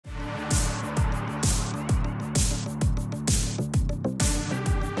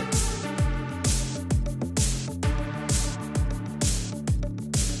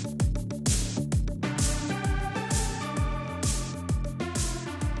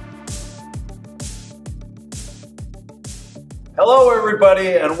Hello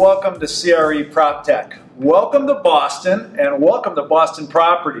everybody and welcome to CRE PropTech. Welcome to Boston and welcome to Boston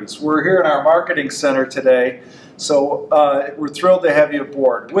Properties. We're here in our marketing center today, so we're thrilled to have you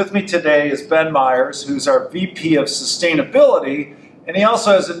aboard. With me today is Ben Myers, who's our VP of Sustainability, and he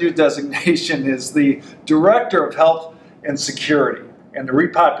also has a new designation as the Director of Health and Security and the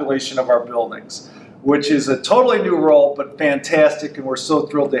repopulation of our buildings, which is a totally new role, but fantastic, and we're so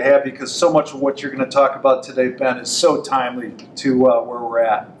thrilled to have you because so much of what you're going to talk about today, Ben, is so timely to where we're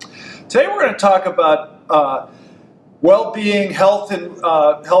at. Today we're going to talk about well-being, health, and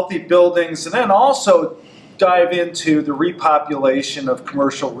healthy buildings, and then also dive into the repopulation of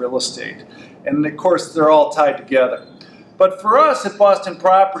commercial real estate. And of course, they're all tied together. But for us at Boston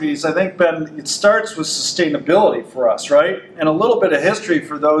Properties, I think, Ben, it starts with sustainability for us, right? And a little bit of history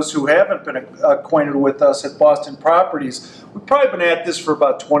for those who haven't been acquainted with us at Boston Properties. We've probably been at this for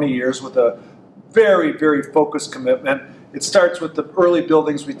about 20 years with a very, very focused commitment. It starts with the early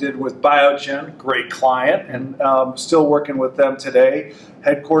buildings we did with Biogen, great client, and still working with them today.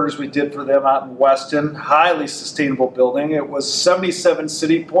 Headquarters we did for them out in Weston, highly sustainable building. It was 77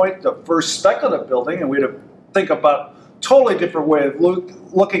 City Point, the first speculative building, and we had to think about totally different way of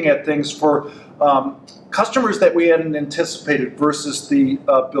looking at things for customers that we hadn't anticipated versus the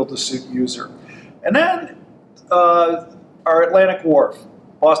build-to-suit user. And then our Atlantic Wharf,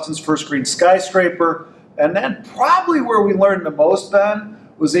 Boston's first green skyscraper, and then probably where we learned the most, Ben,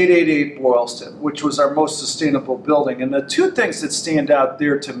 was 888 Boylston, which was our most sustainable building. And the two things that stand out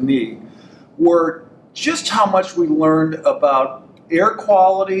there to me were just how much we learned about air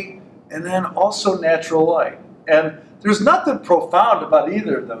quality and then also natural light. And there's nothing profound about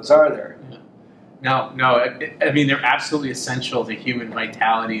either of those, are there? No. I mean, they're absolutely essential to human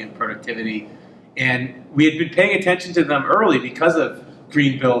vitality and productivity. And we had been paying attention to them early because of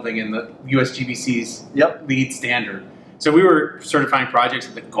green building and the USGBC's LEED standard. So we were certifying projects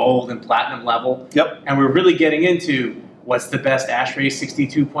at the gold and platinum level. And we were really getting into what's the best ASHRAE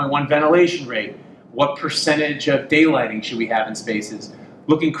 62.1 ventilation rate? What percentage of daylighting should we have in spaces?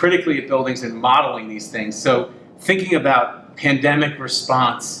 Looking critically at buildings and modeling these things. So thinking about pandemic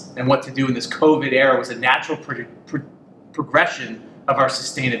response and what to do in this COVID era was a natural progression of our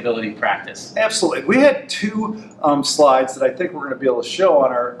sustainability practice. Absolutely. We had two slides that I think we're going to be able to show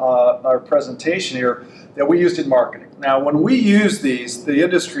on our presentation here that we used in marketing. Now, when we used these, the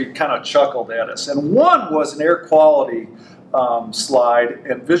industry kind of chuckled at us. And one was an air quality slide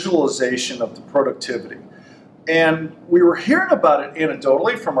and visualization of the productivity. And we were hearing about it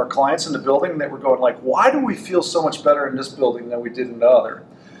anecdotally from our clients in the building that were going like, why do we feel so much better in this building than we did in the other?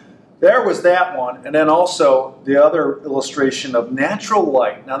 There was that one, and then also the other illustration of natural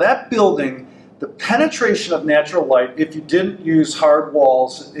light. Now that building, the penetration of natural light, if you didn't use hard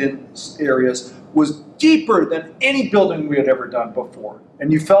walls in areas, was deeper than any building we had ever done before.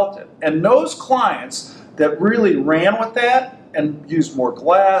 And you felt it. And those clients that really ran with that and used more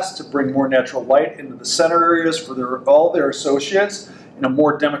glass to bring more natural light into the center areas for all their associates in a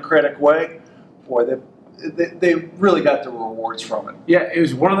more democratic way, boy, they really got the rewards from it. Yeah, it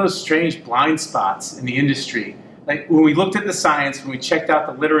was one of those strange blind spots in the industry. Like when we looked at the science, when we checked out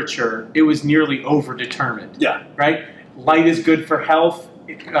the literature, it was nearly overdetermined. Yeah. Right? Light is good for health.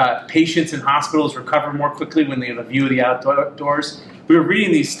 Patients in hospitals recover more quickly when they have a view of the outdoors. We were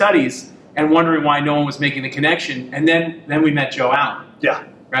reading these studies and wondering why no one was making the connection. And then we met Joe Allen. Yeah.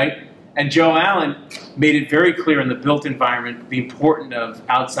 Right? And Joe Allen made it very clear in the built environment the importance of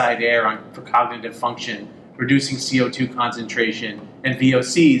outside air for cognitive function, reducing CO2 concentration, and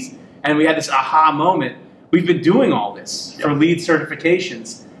VOCs. And we had this aha moment. We've been doing all this for LEED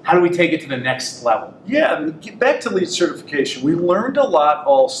certifications. How do we take it to the next level? Yeah, get back to LEED certification. We learned a lot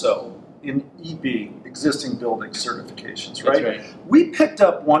also in EB, existing building certifications, right? That's right. We picked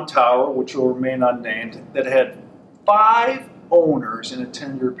up one tower, which will remain unnamed, that had 5 owners in a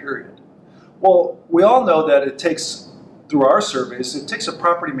 10-year period. Well, we all know that it takes, through our surveys, it takes a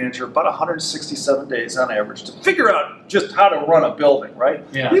property manager about 167 days on average to figure out just how to run a building, right?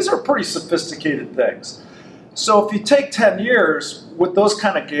 Yeah. These are pretty sophisticated things. So if you take 10 years with those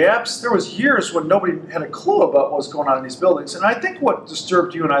kind of gaps, there was years when nobody had a clue about what was going on in these buildings. And I think what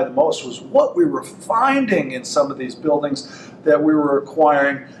disturbed you and I the most was what we were finding in some of these buildings that we were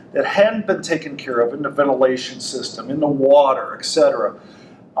acquiring that hadn't been taken care of in the ventilation system, in the water, etc.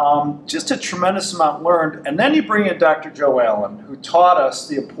 Just a tremendous amount learned. And then you bring in Dr. Joe Allen, who taught us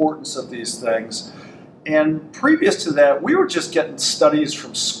the importance of these things. And previous to that, we were just getting studies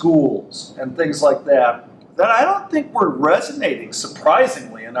from schools and things like that I don't think were resonating,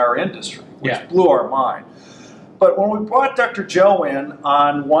 surprisingly, in our industry, which blew our mind. But when we brought Dr. Joe in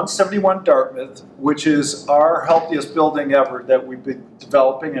on 171 Dartmouth, which is our healthiest building ever that we've been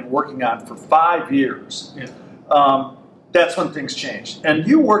developing and working on for 5 years, that's when things changed. And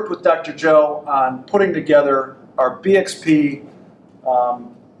you worked with Dr. Joe on putting together our BXP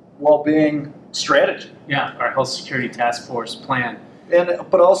well-being strategy. Yeah, our health security task force plan.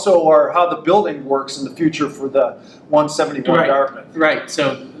 But also how the building works in the future for the 171 Dartmouth. Right.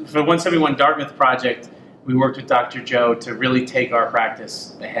 So for the 171 Dartmouth project, we worked with Dr. Joe to really take our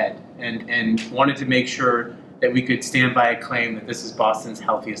practice ahead and wanted to make sure that we could stand by a claim that this is Boston's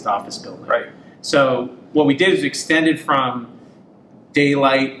healthiest office building. Right. So what we did is extended from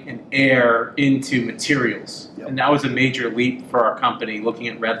daylight and air into materials. Yep. And that was a major leap for our company, looking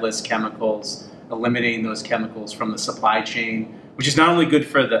at red list chemicals, eliminating those chemicals from the supply chain, which is not only good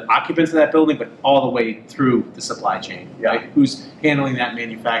for the occupants of that building, but all the way through the supply chain, right? Who's handling that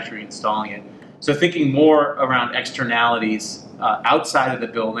manufacturing, installing it. So thinking more around externalities outside of the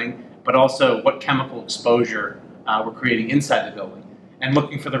building, but also what chemical exposure we're creating inside the building. And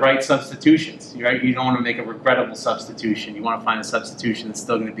looking for the right substitutions, right? You don't want to make a regrettable substitution. You want to find a substitution that's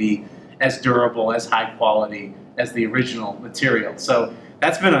still going to be as durable, as high quality as the original material. So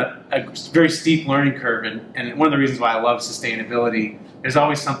that's been a very steep learning curve, and one of the reasons why I love sustainability, there's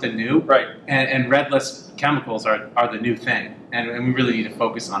always something new. Right. And red list chemicals are the new thing, and we really need to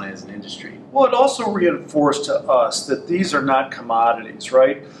focus on it as an industry. Well, it also reinforced to us that these are not commodities,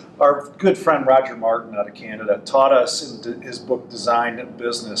 right? Our good friend Roger Martin out of Canada taught us in his book Design and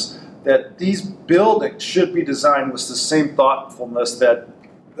Business that these buildings should be designed with the same thoughtfulness that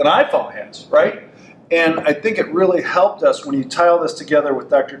an iPhone has, right? And I think it really helped us when you tie all this together with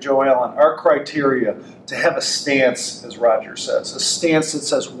Dr. Joe Allen, our criteria to have a stance, as Roger says, a stance that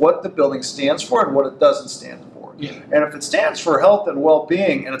says what the building stands for and what it doesn't stand for. Yeah. And if it stands for health and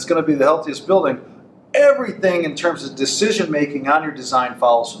well-being and it's going to be the healthiest building, everything in terms of decision-making on your design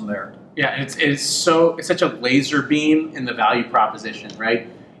follows from there. Yeah, it's such a laser beam in the value proposition, right?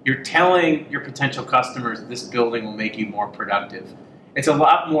 You're telling your potential customers this building will make you more productive. It's a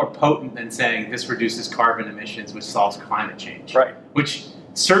lot more potent than saying this reduces carbon emissions, which solves climate change. Right. Which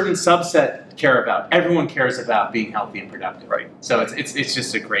certain subset care about. Everyone cares about being healthy and productive. Right. So it's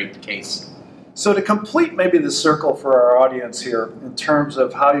just a great case. So to complete maybe the circle for our audience here in terms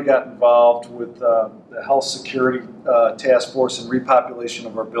of how you got involved with the health security task force and repopulation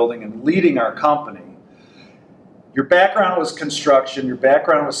of our building and leading our company, your background was construction, your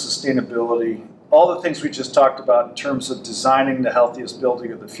background was sustainability, all the things we just talked about in terms of designing the healthiest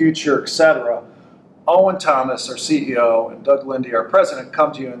building of the future, etc. Owen Thomas, our CEO, and Doug Lindy, our president,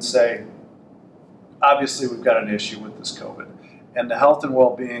 come to you and say, obviously we've got an issue with this COVID. And the health and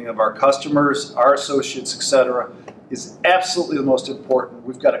well-being of our customers, our associates, etc., is absolutely the most important.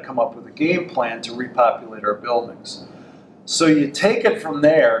 We've got to come up with a game plan to repopulate our buildings. So you take it from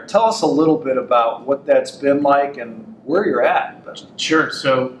there. Tell us a little bit about what that's been like and where you're at. Sure.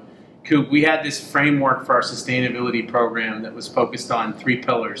 So, Koop, we had this framework for our sustainability program that was focused on 3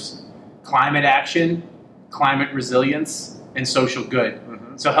 pillars: climate action, climate resilience, and social good.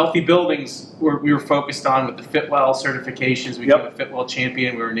 So healthy buildings we were focused on with the Fitwell certifications. We became a Fitwell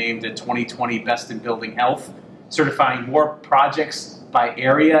champion. We were named the 2020 Best in Building Health, certifying more projects by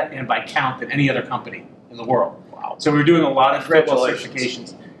area and by count than any other company in the world. Wow. So we were doing a lot of Fitwell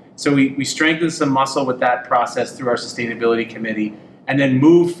certifications. So we strengthened some muscle with that process through our sustainability committee, and then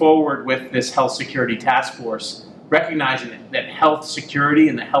moved forward with this health security task force, recognizing that health security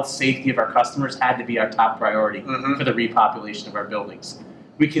and the health safety of our customers had to be our top priority for the repopulation of our buildings.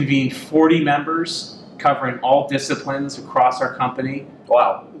 We convened 40 members covering all disciplines across our company.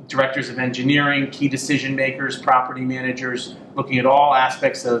 Wow. Directors of engineering, key decision makers, property managers, looking at all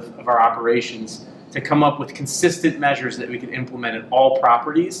aspects of our operations to come up with consistent measures that we could implement at all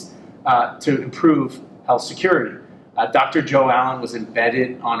properties to improve health security. Dr. Joe Allen was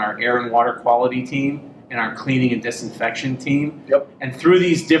embedded on our air and water quality team and our cleaning and disinfection team. And through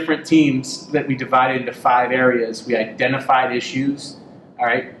these different teams that we divided into 5 areas, we identified issues, all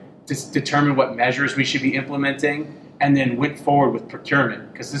right, to determine what measures we should be implementing, and then went forward with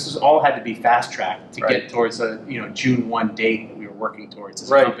procurement, because this was all had to be fast-tracked to get towards a June 1 date that we were working towards as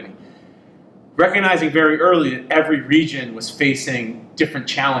a company. Recognizing very early that every region was facing different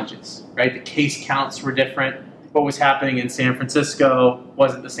challenges, right? The case counts were different. What was happening in San Francisco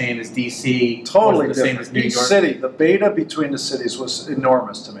wasn't the same as DC. Totally wasn't the same as New York. Each city, the beta between the cities was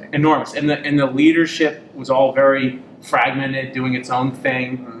enormous to me. Enormous, and the leadership was all very fragmented, doing its own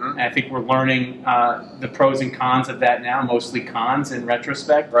thing. And I think we're learning the pros and cons of that now, mostly cons in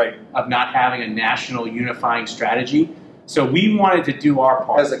retrospect, of not having a national unifying strategy. So we wanted to do our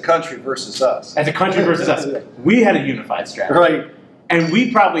part. As a country versus us. As a country versus us. We had a unified strategy. Right. And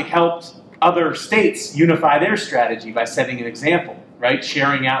we probably helped other states unify their strategy by setting an example, right?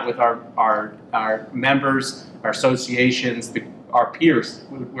 Sharing out with our members, our associations, our peers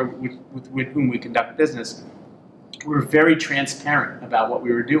with whom we conduct business. We're very transparent about what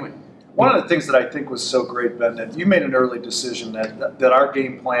we were doing. One of the things that I think was so great, Ben, that you made an early decision that our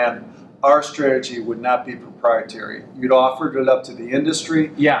game plan, our strategy would not be proprietary. You'd offered it up to the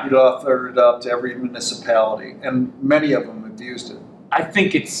industry. Yeah. You'd offered it up to every municipality, and many of them have used it. I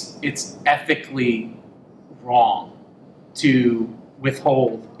think it's ethically wrong to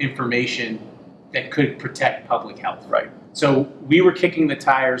withhold information that could protect public health. Right. So we were kicking the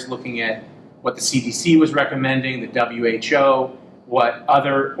tires looking at what the CDC was recommending, the WHO, what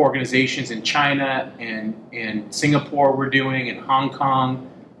other organizations in China and Singapore were doing, and Hong Kong,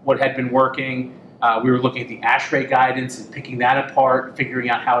 what had been working. We were looking at the ASHRAE guidance and picking that apart, figuring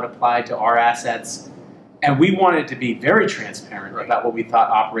out how it applied to our assets. And we wanted to be very transparent about what we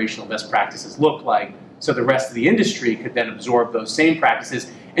thought operational best practices looked like, so the rest of the industry could then absorb those same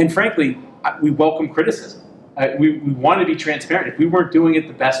practices. And frankly, we welcome criticism. We wanted to be transparent. If we weren't doing it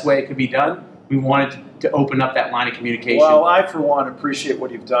the best way it could be done, we wanted to open up that line of communication. Well, I, for one, appreciate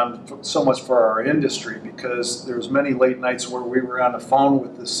what you've done so much for our industry, because there's many late nights where we were on the phone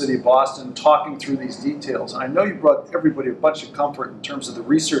with the city of Boston talking through these details. And I know you brought everybody a bunch of comfort in terms of the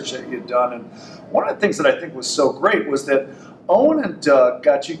research that you had done. And one of the things that I think was so great was that Owen and Doug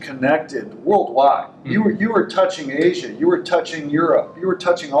got you connected worldwide. Mm-hmm. You were touching Asia, you were touching Europe, you were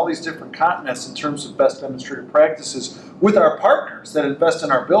touching all these different continents in terms of best demonstrated practices with our partners that invest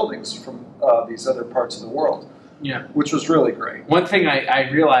in our buildings from these other parts of the world. Yeah, which was really great. One thing I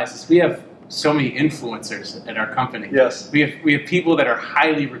realized is we have so many influencers at our company. Yes, we have people that are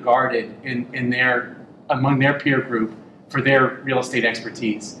highly regarded among their peer group for their real estate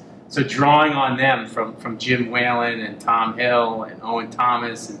expertise. So drawing on them from Jim Whalen and Tom Hill and Owen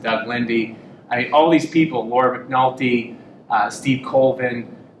Thomas and Doug Lindy, all these people, Laura McNulty, Steve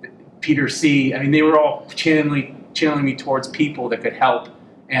Colvin, Peter C. I mean, they were all channeling me towards people that could help.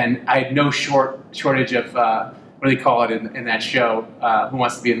 And I had no shortage of, what do they call it in that show, Who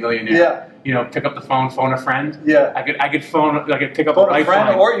Wants to Be a Millionaire? Yeah. You know, pick up the phone a friend. Yeah. I could pick up phone a lifeline.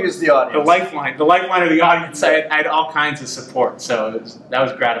 Friend or use the audience. The lifeline of the audience. I had all kinds of support, so that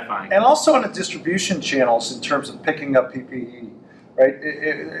was gratifying. And also on the distribution channels in terms of picking up PPE,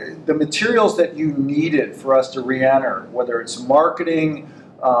 right? The materials that you needed for us to re-enter, whether it's marketing,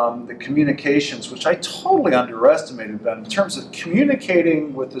 the communications, which I totally underestimated, Ben, in terms of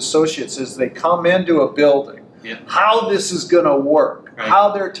communicating with associates as they come into a building. Yeah. How this is going to work, right.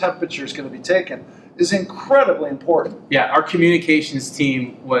 How their temperature is going to be taken is incredibly important. Yeah, our communications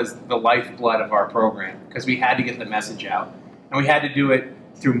team was the lifeblood of our program because we had to get the message out. And we had to do it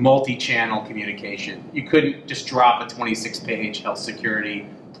through multi-channel communication. You couldn't just drop a 26-page health security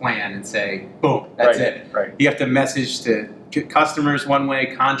plan and say, boom, that's it. Right. You have to message to customers one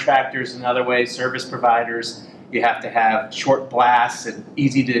way, contractors another way, service providers. You have to have short blasts and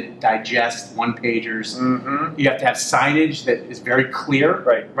easy to digest one-pagers. Mm-hmm. You have to have signage that is very clear,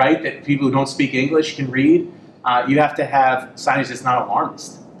 right? That people who don't speak English can read. You have to have signage that's not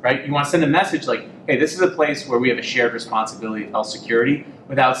alarmist, right? You want to send a message like, hey, this is a place where we have a shared responsibility of health security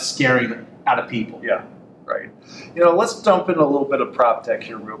without scaring them out of people. Yeah, right. You know, let's jump in a little bit of prop tech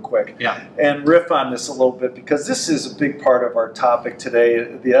here real quick. Yeah. And riff on this a little bit, because this is a big part of our topic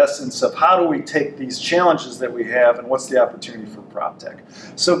today, the essence of how do we take these challenges that we have and what's the opportunity for prop tech.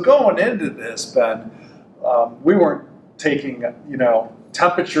 So going into this, Ben, we weren't taking,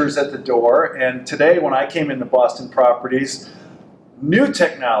 temperatures at the door. And today when I came into Boston Properties, new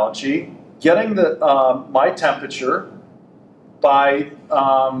technology, getting my temperature by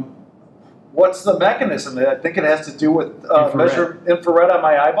what's the mechanism? I think it has to do with measure infrared on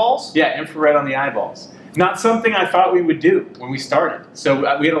my eyeballs? Yeah, infrared on the eyeballs. Not something I thought we would do when we started.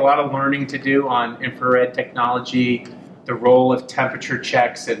 So we had a lot of learning to do on infrared technology, the role of temperature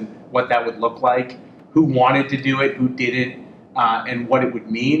checks and what that would look like, who wanted to do it, who didn't, and what it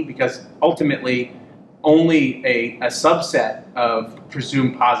would mean, because ultimately only a subset of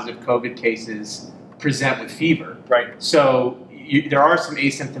presumed positive COVID cases present with fever. Right. So there are some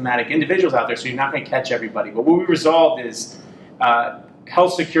asymptomatic individuals out there, so you're not going to catch everybody. But what we resolved is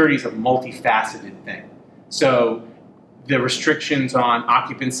health security is a multifaceted thing. So the restrictions on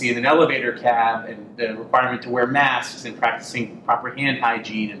occupancy in an elevator cab and the requirement to wear masks and practicing proper hand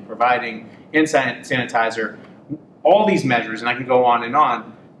hygiene and providing hand sanitizer, all these measures, and I can go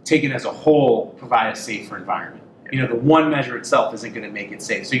on, taken as a whole, provide a safer environment. The one measure itself isn't going to make it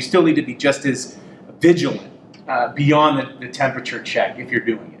safe. So you still need to be just as vigilant beyond the temperature check if you're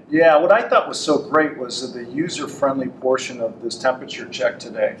doing it. Yeah, what I thought was so great was the user-friendly portion of this temperature check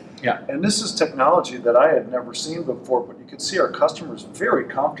today. Yeah. And this is technology that I had never seen before, but you can see our customers very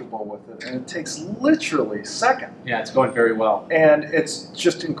comfortable with it, and it takes literally a second. Yeah, it's going very well. And it's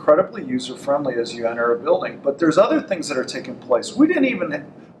just incredibly user-friendly as you enter a building. But there's other things that are taking place. We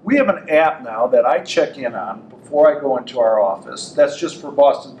have an app now that I check in on before I go into our office. That's just for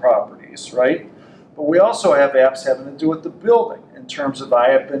Boston Properties, right? But we also have apps having to do with the building in terms of I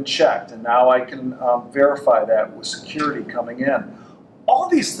have been checked, and now I can verify that with security coming in. All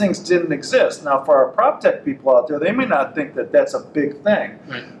these things didn't exist. Now, for our prop tech people out there, they may not think that that's a big thing.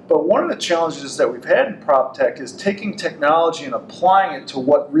 Right. But one of the challenges that we've had in prop tech is taking technology and applying it to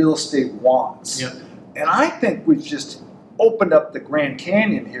what real estate wants. Yep. And I think we've just opened up the Grand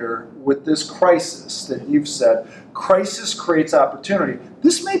Canyon here with this crisis that you've said. Crisis creates opportunity.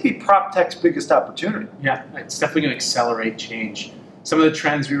 This may be prop tech's biggest opportunity. Yeah, it's definitely going to accelerate change. Some of the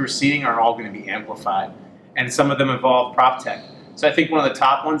trends we were seeing are all going to be amplified, and some of them involve prop tech. So I think one of the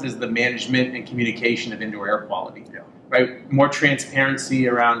top ones is the management and communication of indoor air quality. Yeah. Right, more transparency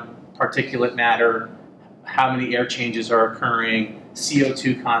around particulate matter, how many air changes are occurring,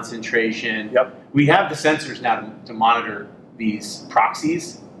 CO2 concentration. Yep. We have the sensors now to monitor these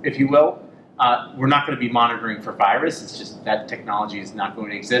proxies, if you will. We're not going to be monitoring for virus. It's just that technology is not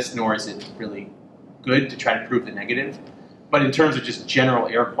going to exist, nor is it really good to try to prove the negative. But in terms of just general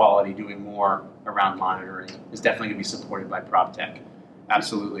air quality, doing more around monitoring is definitely going to be supported by prop tech.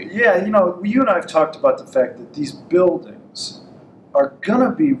 Absolutely. Yeah, you and I have talked about the fact that these buildings are going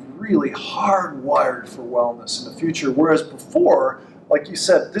to be really hardwired for wellness in the future, whereas before, like you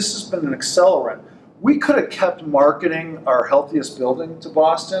said, this has been an accelerant. We could have kept marketing our healthiest building to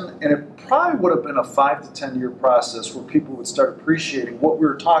Boston, and it probably would have been a 5 to 10 year process where people would start appreciating what we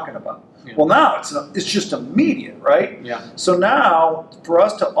were talking about. Yeah. Well, now it's just immediate, right? Yeah. So now, for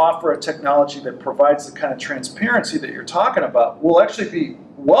us to offer a technology that provides the kind of transparency that you're talking about will actually be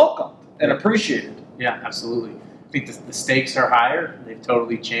welcomed and appreciated. Yeah, absolutely. I think the stakes are higher. They've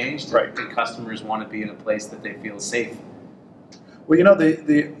totally changed. Right. The customers want to be in a place that they feel safe. Well,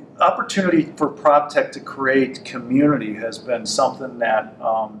 the opportunity for prop tech to create community has been something that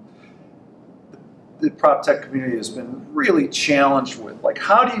the prop tech community has been really challenged with. Like,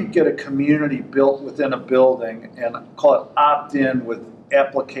 how do you get a community built within a building and call it opt-in with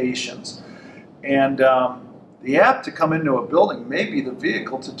applications? And the app to come into a building may be the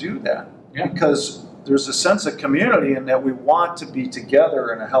vehicle to do that. Yeah. Because there's a sense of community and that we want to be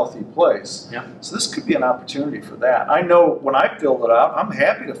together in a healthy place. Yeah. So this could be an opportunity for that. I know when I filled it out, I'm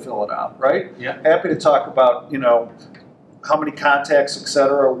happy to fill it out, right? Yeah. Happy to talk about, how many contacts, et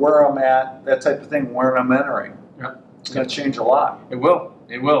cetera, where I'm at, that type of thing, where I'm entering. Yeah. It's going to change a lot. It will.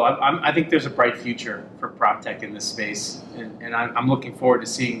 It will. I think there's a bright future for prop tech in this space, and I'm looking forward to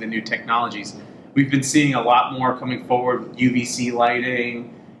seeing the new technologies. We've been seeing a lot more coming forward with UVC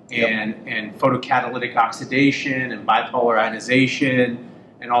lighting, and photocatalytic oxidation and bipolar ionization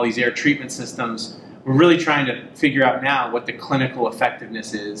and all these air treatment systems. We're really trying to figure out now what the clinical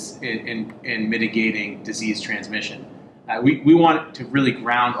effectiveness is in mitigating disease transmission. We want to really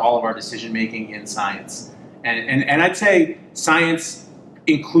ground all of our decision making in science. And I'd say science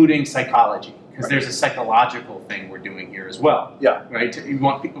including psychology, because there's a psychological thing we're doing here as well. Yeah. Right?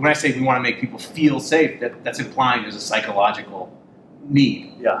 When I say we want to make people feel safe, that's implying there's a psychological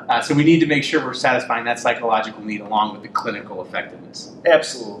need. Yeah. So we need to make sure we're satisfying that psychological need along with the clinical effectiveness.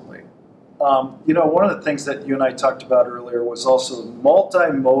 Absolutely. One of the things that you and I talked about earlier was also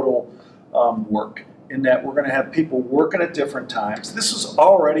multimodal work, in that we're going to have people working at different times. This was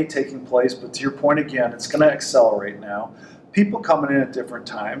already taking place, but to your point again, it's going to accelerate now. People coming in at different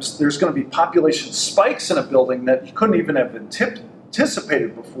times. There's going to be population spikes in a building that you couldn't even have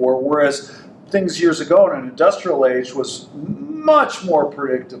anticipated before, whereas things years ago in an industrial age was much more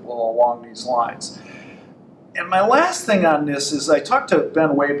predictable along these lines. And my last thing on this is I talked to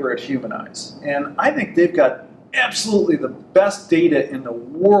Ben Weber at Humanize, and I think they've got absolutely the best data in the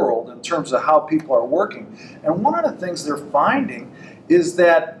world in terms of how people are working. And one of the things they're finding is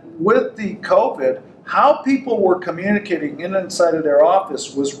that with the COVID, how people were communicating inside of their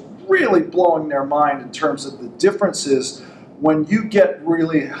office was really blowing their mind in terms of the differences when you get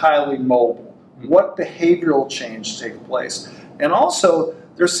really highly mobile. What behavioral change takes place? And also,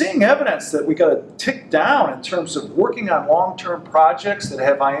 they're seeing evidence that we got to tick down in terms of working on long-term projects that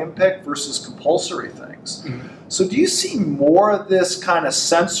have high impact versus compulsory things. Mm-hmm. So do you see more of this kind of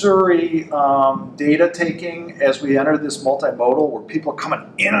sensory data taking as we enter this multimodal, where people are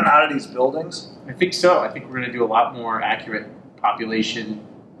coming in and out of these buildings? I think so. I think we're going to do a lot more accurate population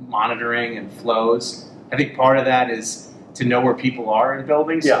monitoring and flows. I think part of that is to know where people are in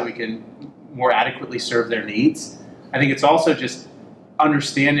buildings so we can more adequately serve their needs. I think it's also just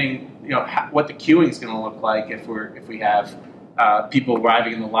understanding, what the queuing is going to look like if we have people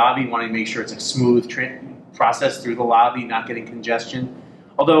arriving in the lobby, wanting to make sure it's a smooth process through the lobby, not getting congestion.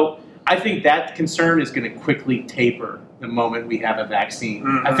 Although I think that concern is going to quickly taper the moment we have a vaccine.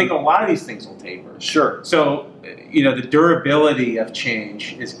 I think a lot of these things will taper. Sure. So, the durability of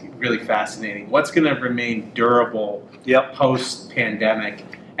change is really fascinating. What's going to remain durable post-pandemic?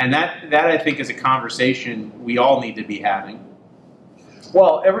 And that I think is a conversation we all need to be having.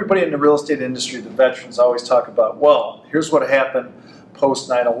 Well, everybody in the real estate industry, the veterans, always talk about, well, here's what happened post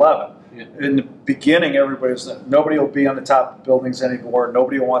 9/11. Yeah. In the beginning, everybody was, nobody will be on the top of buildings anymore.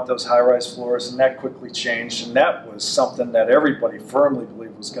 Nobody will want those high-rise floors, and that quickly changed. And that was something that everybody firmly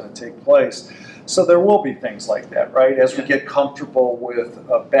believed was going to take place. So there will be things like that, right? As we get comfortable with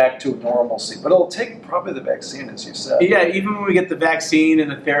back to normalcy. But it'll take probably the vaccine, as you said. Yeah, even when we get the vaccine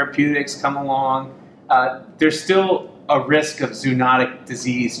and the therapeutics come along, there's still a risk of zoonotic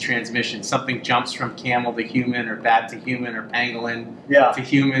disease transmission. Something jumps from camel to human, or bat to human, or pangolin to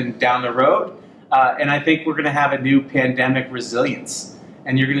human down the road. And I think we're going to have a new pandemic resilience.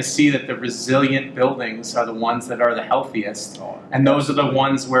 And you're going to see that the resilient buildings are the ones that are the healthiest. And those are the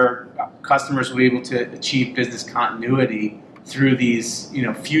ones where customers will be able to achieve business continuity through these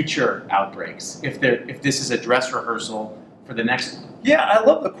future outbreaks, if this is a dress rehearsal for the next one. Yeah, I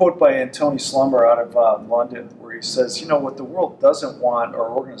love the quote by Tony Slumber out of London, where he says, what the world doesn't want,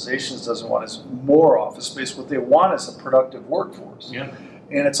 or organizations doesn't want, is more office space. What they want is a productive workforce. Yeah.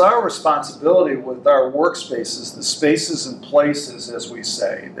 And it's our responsibility with our workspaces, the spaces and places, as we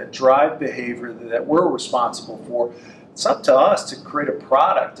say, that drive behavior that we're responsible for. It's up to us to create a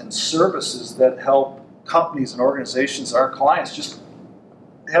product and services that help companies and organizations, our clients, just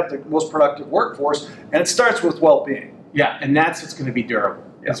have the most productive workforce. And it starts with well-being. Yeah, and that's what's going to be durable.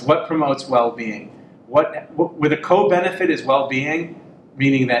 Is what promotes well-being. With a co-benefit is well-being,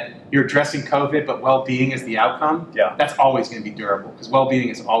 meaning that you're addressing COVID, but well-being is the outcome. Yeah, that's always going to be durable, because well-being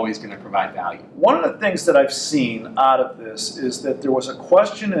is always going to provide value. One of the things that I've seen out of this is that there was a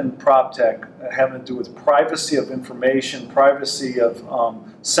question in PropTech having to do with privacy of information, privacy of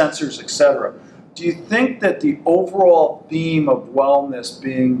sensors, etc. Do you think that the overall theme of wellness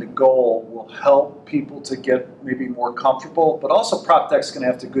being the goal will help people to get maybe more comfortable, but also PropTech's going to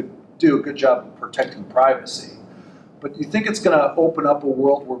have to do a good job of protecting privacy? But do you think it's going to open up a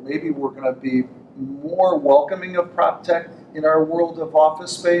world where maybe we're going to be more welcoming of PropTech in our world of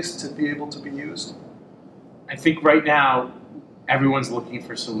office space to be able to be used? I think right now everyone's looking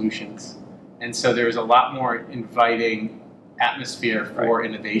for solutions. And so there's a lot more inviting atmosphere for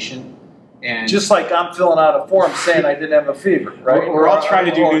innovation. And just like I'm filling out a form saying I didn't have a fever, right? We're all trying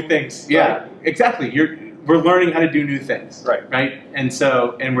to do new things. Yeah, exactly. We're learning how to do new things, right? And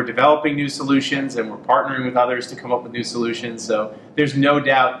so, and we're developing new solutions, and we're partnering with others to come up with new solutions. So there's no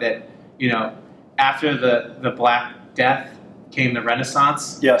doubt that, after the Black Death came the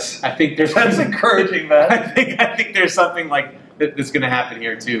Renaissance. Yes, I think there's that's encouraging, man. I think there's something like that's going to happen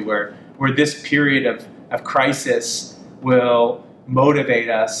here too, where this period of crisis will motivate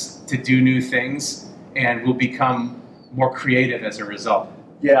us to do new things, and we'll become more creative as a result.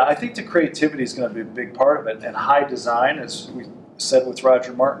 Yeah, I think the creativity is going to be a big part of it, and high design, as we said with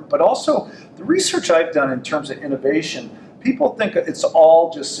Roger Martin, but also the research I've done in terms of innovation. People think it's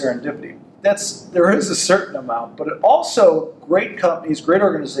all just serendipity. There is a certain amount, but it also great companies, great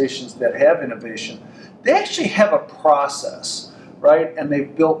organizations that have innovation, they actually have a process, right? And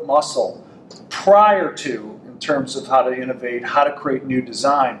they've built muscle prior to, in terms of how to innovate, how to create new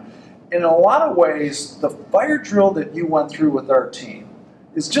design. In a lot of ways, the fire drill that you went through with our team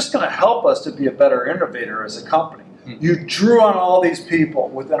is just going to help us to be a better innovator as a company. You drew on all these people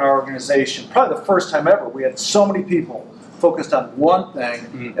within our organization. Probably the first time ever we had so many people focused on one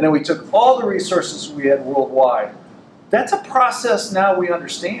thing, and then we took all the resources we had worldwide. That's a process now we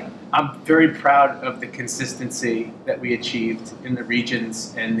understand. I'm very proud of the consistency that we achieved in the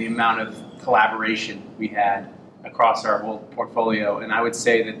regions and the amount of collaboration we had across our whole portfolio. And I would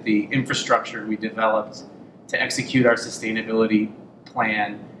say that the infrastructure we developed to execute our sustainability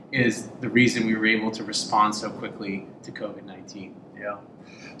plan is the reason we were able to respond so quickly to COVID-19. Yeah.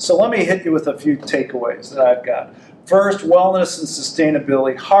 So let me hit you with a few takeaways that I've got. First, wellness and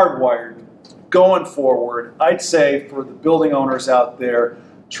sustainability, hardwired, going forward. I'd say for the building owners out there,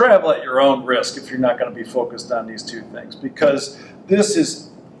 travel at your own risk if you're not going to be focused on these two things, because this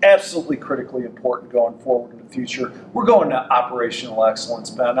is absolutely critically important going forward in the future. We're going to operational excellence,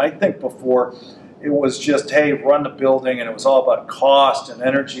 Ben. I think before, it was just, hey, run the building, and it was all about cost and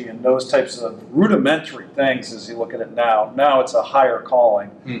energy and those types of rudimentary things as you look at it now. Now it's a higher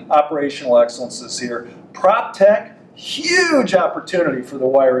calling. Operational excellence is here. Prop tech, huge opportunity for the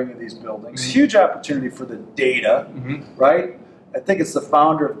wiring of these buildings, huge opportunity for the data, right? I think it's the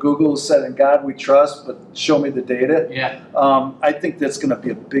founder of Google who said, "In God we trust, but show me the data." Yeah. I think that's going to be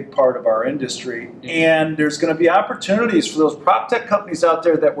a big part of our industry. And there's going to be opportunities for those prop tech companies out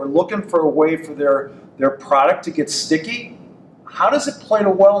there that were looking for a way for their product to get sticky. How does it play to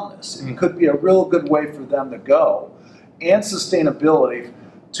wellness? It could be a real good way for them to go. And sustainability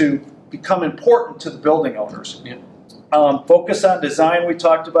to become important to the building owners. Yeah. Focus on design, we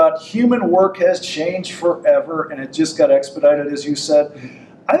talked about. Human work has changed forever, and it just got expedited, as you said.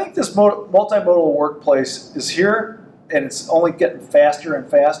 I think this multimodal workplace is here, and it's only getting faster and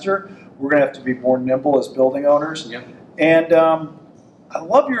faster. We're going to have to be more nimble as building owners. Yep. And I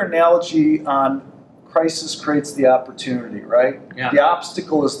love your analogy on crisis creates the opportunity, right? Yeah. The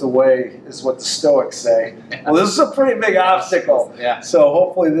obstacle is the way, is what the Stoics say. Well, this is a pretty big obstacle. Yeah. So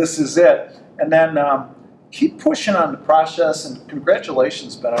hopefully this is it. And then keep pushing on the process, and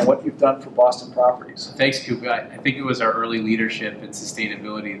congratulations, Ben, on what you've done for Boston Properties. Thanks, Koop. I think it was our early leadership and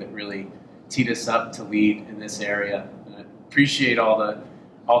sustainability that really teed us up to lead in this area. And I appreciate all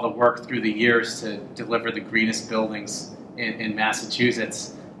the work through the years to deliver the greenest buildings in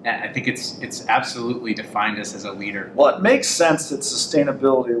Massachusetts. And I think it's absolutely defined us as a leader. Well, it makes sense that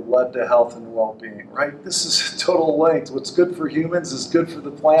sustainability led to health and well-being, right? This is total linked. What's good for humans is good for the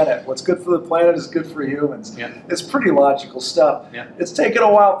planet. What's good for the planet is good for humans. Yeah. It's pretty logical stuff. Yeah. It's taken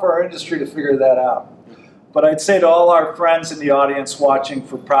a while for our industry to figure that out. But I'd say to all our friends in the audience watching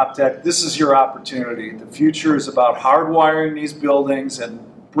for PropTech, this is your opportunity. The future is about hardwiring these buildings and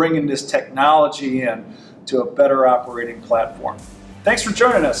bringing this technology in to a better operating platform. Thanks for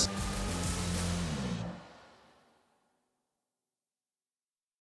joining us.